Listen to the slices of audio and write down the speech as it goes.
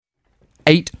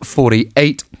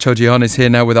8:48. Cho Ji-yeon is here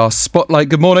now with our Spotlight.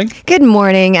 Good morning. Good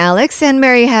morning, Alex, and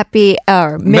Merry Happy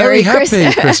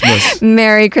Christmas.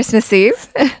 Merry Christmas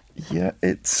Eve. Yeah,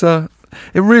 it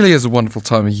really is a wonderful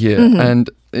time of year, and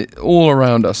all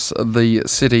around us, the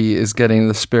city is getting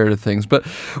the spirit of things. But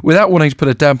without wanting to put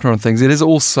a dampener on things, it is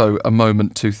also a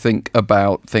moment to think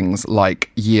about things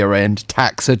like year-end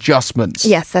tax adjustments.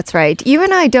 Yes, that's right. You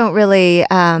and I don't really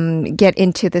get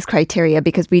into this criteria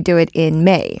because we do it in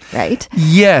May, right?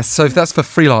 Yes, so if that's for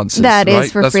freelancers. That right?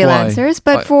 is for That's freelancers.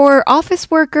 But for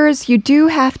office workers, you do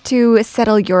have to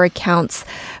settle your accounts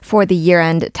for the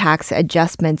year-end tax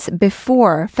adjustments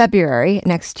before February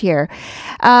next year.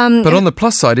 But on the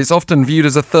plus side, it's often viewed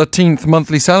as a 13th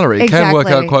monthly salary. It can work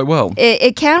out quite well.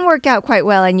 It can work out quite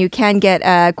well, and you can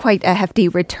get quite a hefty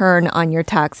return on your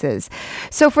taxes.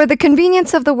 So for the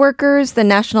convenience of the workers, the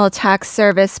National Tax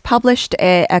Service published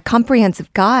a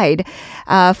comprehensive guide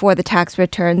for the tax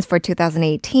returns for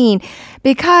 2018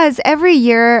 because every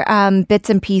year bits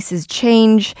and pieces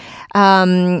change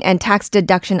and tax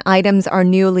deduction items are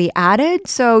newly added.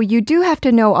 So you do have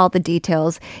to know all the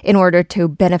details in order to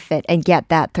benefit and get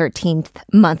that 13th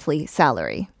monthly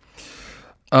salary.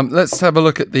 Let's have a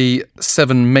look at the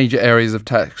 7 major areas of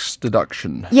tax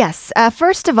deduction. Yes.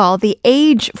 First of all, the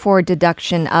age for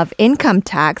deduction of income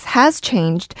tax has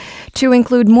changed to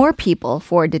include more people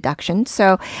for deduction.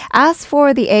 So as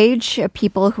for the age,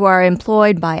 people who are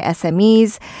employed by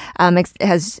SMEs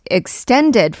has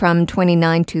extended from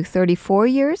 29 to 34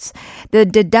 years. The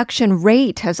deduction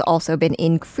rate has also been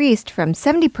increased from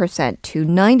 70% to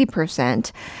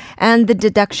 90%, and the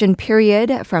deduction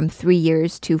period from 3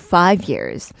 years to 5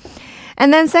 years.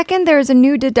 And then second, there's a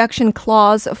new deduction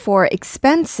clause for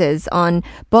expenses on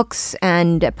books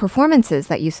and performances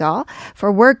that you saw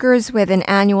for workers with an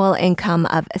annual income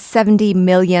of 70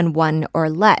 million won or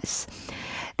less.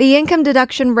 The income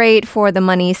deduction rate for the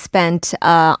money spent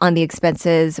on the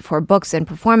expenses for books and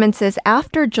performances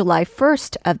after July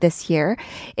 1st of this year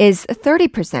is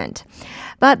 30%.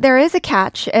 But there is a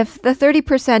catch. If the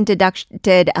 30%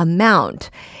 deducted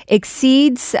amount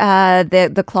exceeds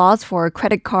the clause for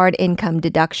credit card income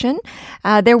deduction,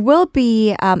 there will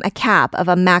be a cap of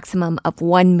a maximum of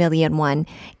 1 million won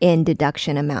in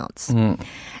deduction amounts.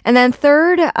 And then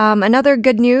third, another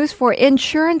good news for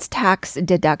insurance tax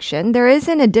deduction. There is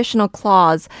an additional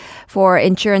clause for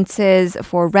insurances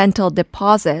for rental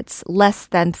deposits less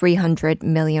than 300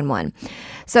 million won.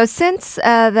 So since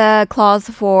the clause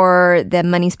for the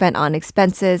money spent on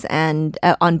expenses and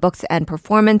on books and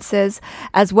performances,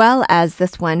 as well as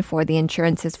this one for the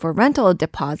insurances for rental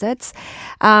deposits,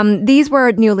 these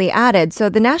were newly added. So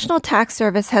the National Tax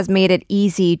Service has made it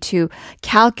easy to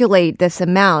calculate this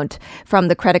amount from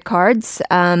the credit cards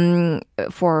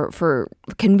for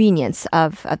convenience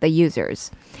of the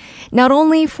users. Not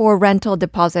only for rental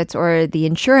deposits or the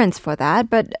insurance for that,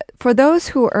 but for those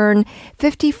who earn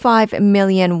 55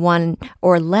 million won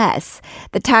or less,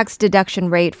 the tax deduction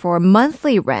rate for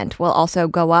monthly rent will also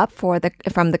go up from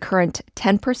the current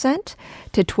 10%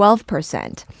 to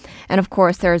 12%. And of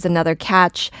course, there is another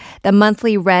catch. The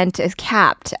monthly rent is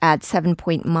capped at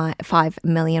 7.5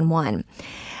 million won.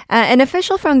 An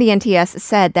official from the NTS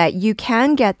said that you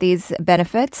can get these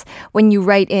benefits when you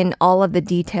write in all of the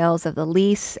details of the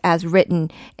lease as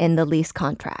written in the lease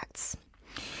contracts.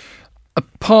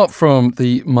 Apart from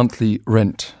the monthly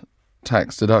rent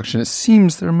tax deduction, it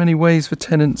seems there are many ways for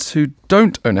tenants who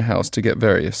don't own a house to get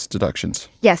various deductions.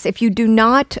 Yes, if you do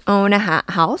not own a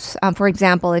house, for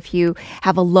example, if you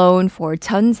have a loan for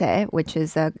전세, which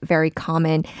is a very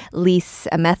common lease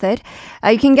method,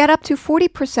 you can get up to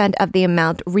 40% of the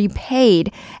amount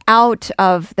repaid out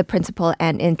of the principal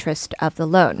and interest of the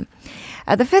loan.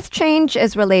 The fifth change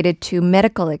is related to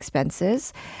medical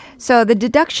expenses. So the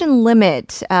deduction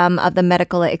limit of the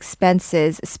medical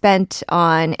expenses spent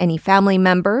on any family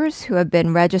members who have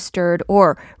been registered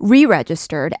or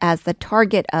re-registered as the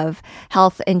target of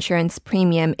health insurance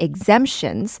premium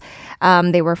exemptions.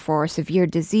 They were for severe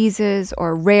diseases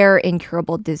or rare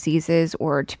incurable diseases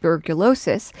or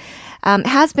tuberculosis,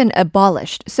 has been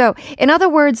abolished. So in other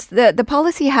words, the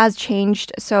policy has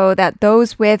changed so that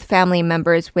those with family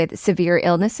members with severe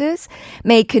illnesses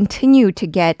may continue to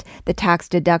get the tax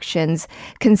deductions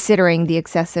considering the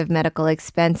excessive medical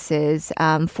expenses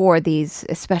for these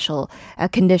special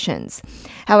conditions.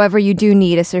 However, you do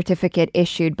need a certificate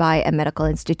issued by a medical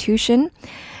institution.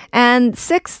 And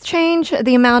sixth change,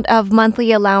 the amount of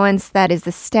monthly allowance that is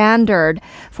the standard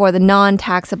for the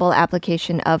non-taxable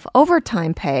application of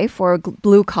overtime pay for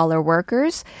blue-collar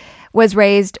workers was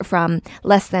raised from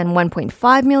less than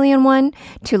 1.5 million won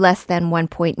to less than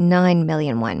 1.9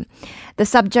 million won. The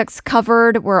subjects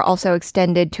covered were also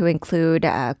extended to include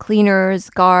cleaners,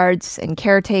 guards, and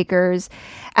caretakers,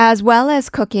 as well as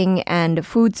cooking and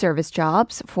food service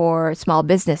jobs for small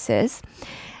businesses.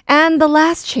 And the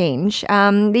last change,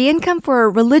 the income for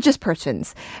religious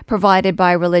persons provided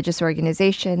by religious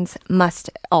organizations must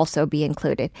also be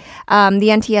included. The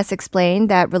NTS explained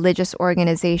that religious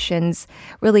organizations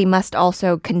really must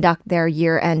also conduct their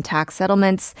year-end tax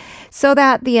settlements so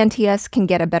that the NTS can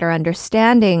get a better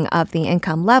understanding of the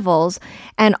income levels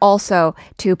and also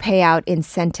to pay out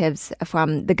incentives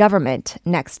from the government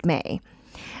next May.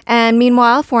 And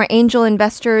meanwhile, for angel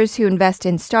investors who invest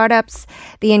in startups,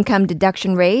 the income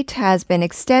deduction rate has been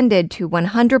extended to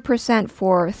 100%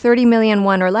 for 30 million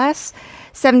won or less,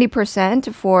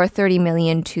 70% for 30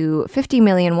 million to 50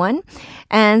 million won,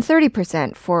 and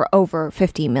 30% for over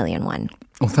 50 million won.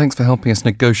 Well, thanks for helping us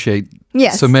negotiate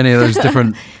Yes. so many of those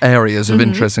different areas of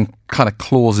interest and kind of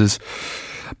clauses.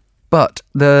 But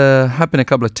there have been a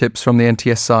couple of tips from the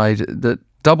NTS side that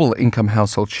double income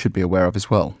households should be aware of as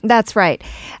well. That's right.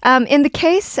 In the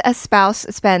case a spouse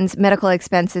spends medical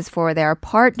expenses for their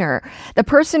partner, the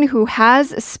person who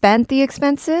has spent the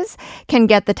expenses can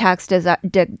get the tax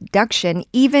deduction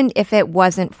even if it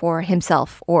wasn't for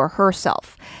himself or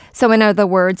herself. So in other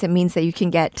words, it means that you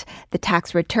can get the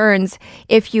tax returns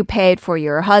if you paid for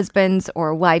your husband's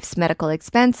or wife's medical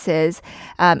expenses,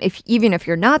 even if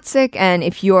you're not sick and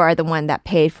if you are the one that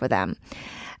paid for them.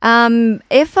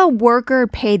 If a worker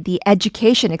paid the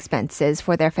education expenses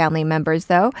for their family members,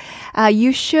 though,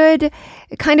 you should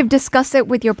kind of discuss it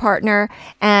with your partner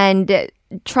and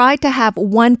try to have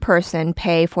one person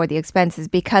pay for the expenses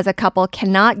because a couple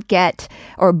cannot get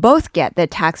or both get the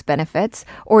tax benefits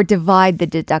or divide the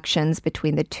deductions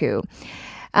between the two.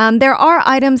 There are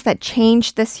items that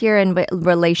changed this year in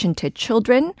relation to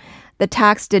children. The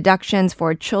tax deductions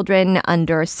for children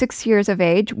under 6 years of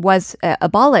age was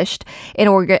abolished in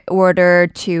order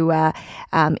to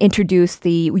introduce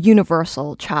the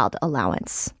universal child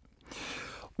allowance.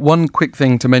 One quick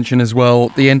thing to mention as well,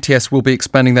 the NTS will be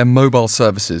expanding their mobile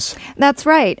services. That's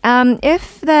right.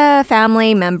 If the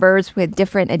family members with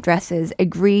different addresses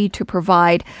agree to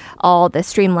provide all the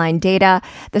streamlined data,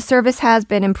 the service has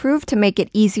been improved to make it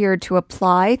easier to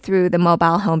apply through the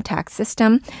mobile home tax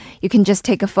system. You can just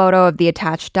take a photo of the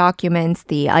attached documents,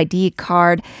 the ID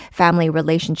card, family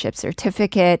relationship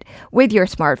certificate with your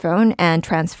smartphone and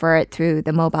transfer it through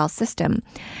the mobile system.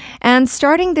 And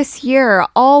starting this year,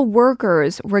 all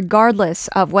workers, regardless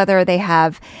of whether they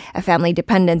have a family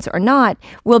dependents or not,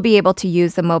 will be able to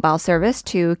use the mobile service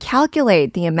to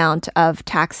calculate the amount of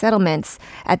tax settlements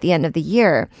at the end of the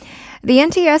year. The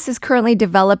NTS is currently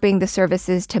developing the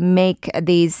services to make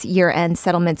these year-end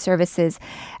settlement services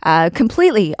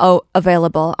completely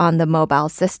available on the mobile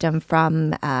system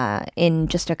from in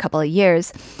just a couple of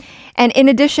years. And in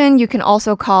addition, you can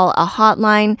also call a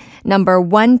hotline number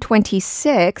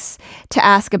 126 to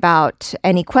ask about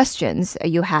any questions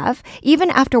you have,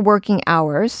 even after working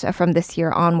hours from this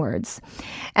year onwards.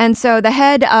 And so the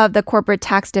head of the corporate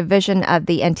tax division of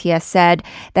the NTS said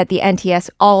that the NTS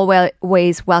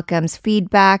always welcomes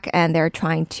feedback and they're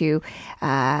trying to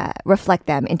reflect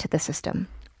them into the system.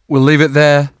 We'll leave it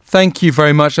there. Thank you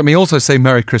very much. Let me also say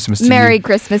Merry Christmas to you. Merry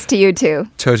Christmas to you too.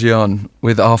 Cho Ji-yeon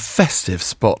with our festive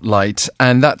spotlight.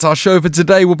 And that's our show for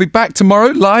today. We'll be back tomorrow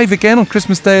live again on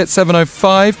Christmas Day at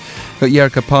 7:05. Got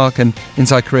Yerika Park and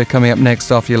Inside Korea coming up next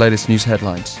after your latest news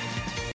headlines.